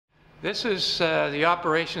This is the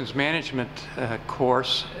operations management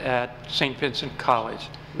course at St. Vincent College.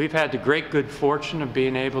 We've had the great good fortune of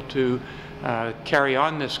being able to carry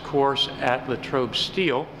on this course at Latrobe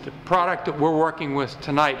Steel. The product that we're working with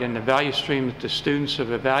tonight and the value stream that the students have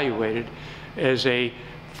evaluated is a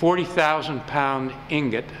 40,000 pound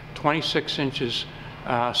ingot, 26 inches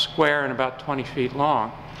square and about 20 feet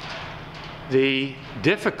long. The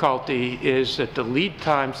difficulty is that the lead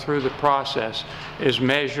time through the process is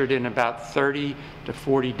measured in about 30 to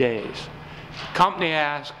 40 days. The company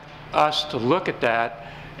asked us to look at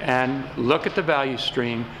that and look at the value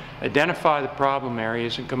stream, identify the problem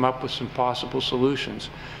areas, and come up with some possible solutions.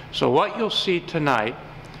 So what you'll see tonight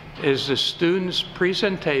is the students'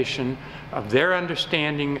 presentation of their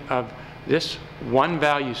understanding of this one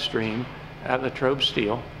value stream at Latrobe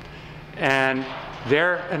Steel and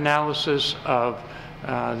their analysis of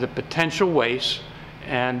the potential waste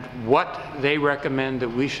and what they recommend that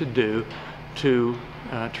we should do to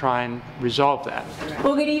try and resolve that.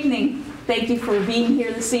 Well, good evening. Thank you for being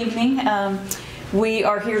here this evening. We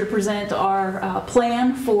are here to present our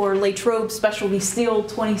plan for Latrobe Specialty Steel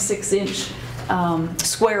 26-inch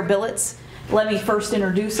square billets. Let me first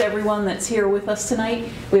introduce everyone that's here with us tonight.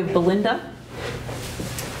 We have Belinda,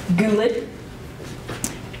 Gulid,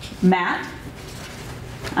 Matt,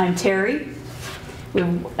 I'm Terry, we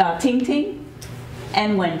have Ting Ting,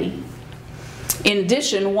 and Wendy. In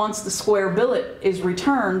addition, once the square billet is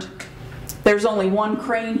returned, there's only one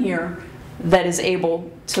crane here that is able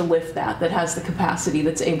to lift that has the capacity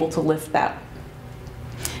that's able to lift that.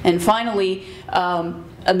 And finally,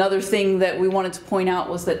 another thing that we wanted to point out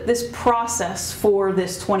was that this process for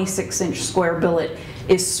this 26-inch square billet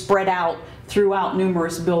is spread out throughout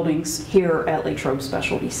numerous buildings here at Latrobe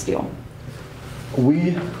Specialty Steel.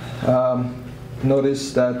 We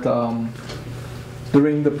noticed that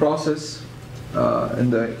during the process, in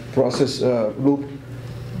the process loop,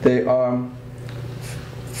 there are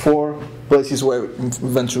 4 places where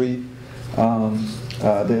inventory,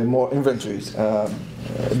 there are more inventories.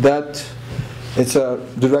 That it's a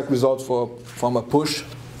direct result from a push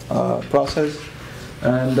process,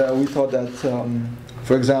 and we thought that,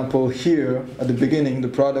 for example, here at the beginning, the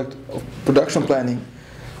product of production planning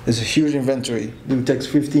is a huge inventory. It takes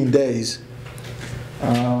 15 days.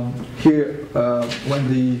 Here, when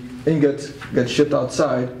the ingot gets shipped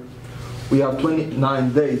outside, we have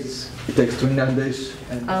 29 days. It takes 29 days.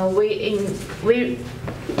 We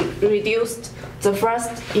reduced the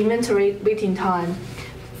first inventory waiting time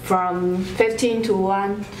from 15 to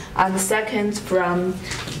 1, and the second from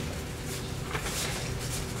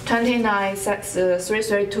 29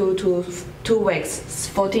 332 to 2 weeks,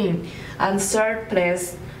 14. And third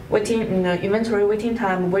place, inventory waiting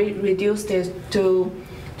time, we reduced it to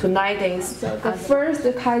 9 days. So the first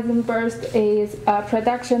Kaizen burst is a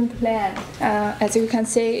production plan, as you can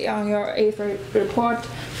see on your A4 report.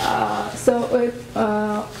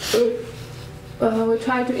 We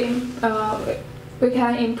try to we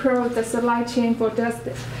can improve the supply chain for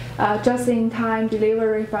just-in-time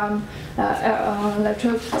delivery from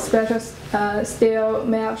Latrobe Special Steel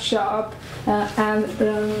melt shop, and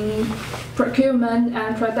procurement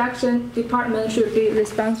and production department should be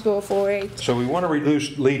responsible for it. So we want to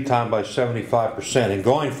reduce lead time by 75%, and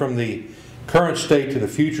going from the current state to the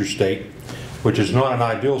future state, which is not an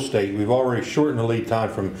ideal state, we've already shortened the lead time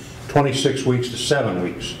from 26 weeks to 7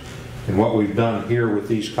 weeks. And what we've done here with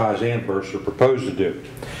these Kaizen bursts or proposed to do.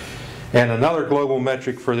 And another global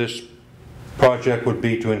metric for this project would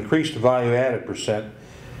be to increase the value added percent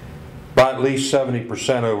by at least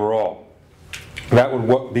 70% overall. That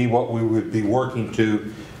would be what we would be working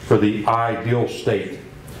to for the ideal state.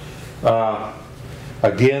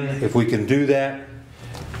 Again, if we can do that,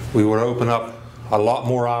 we would open up a lot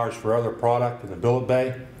more hours for other product in the billet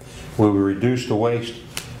bay. We would reduce the waste,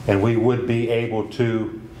 and we would be able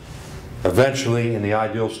to eventually, in the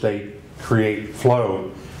ideal state, create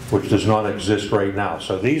flow, which does not exist right now.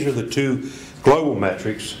 So these are the 2 global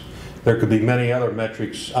metrics. There could be many other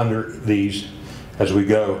metrics under these as we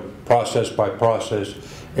go, process by process,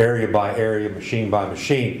 area by area, machine by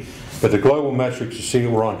machine. But the global metrics, to see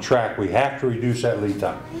that we're on track, we have to reduce that lead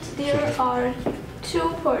time. There are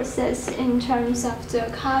 2 processes in terms of the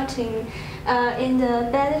cutting in the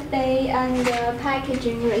billet bay and the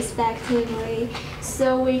packaging respectively.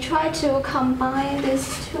 So we try to combine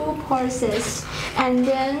these 2 processes and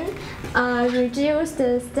then reduce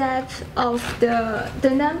the step of the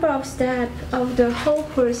number of steps of the whole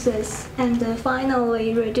process, and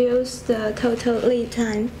finally reduce the total lead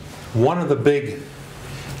time. One of the big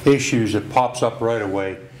issues that pops up right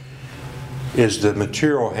away is the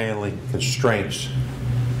material handling constraints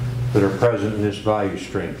that are present in this value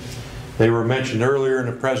stream. They were mentioned earlier in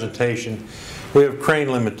the presentation. We have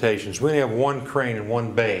crane limitations. We only have one crane in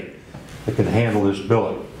one bay that can handle this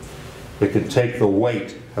billet. It can take the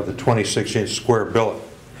weight of the 26-inch square billet.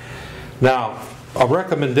 Now, a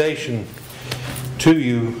recommendation to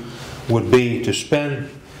you would be to spend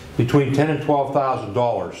between $10,000 and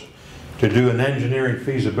 $12,000 to do an engineering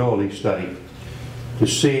feasibility study to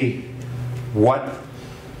see what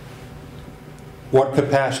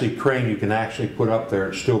capacity crane you can actually put up there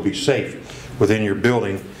and still be safe within your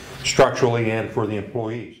building, structurally and for the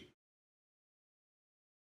employees.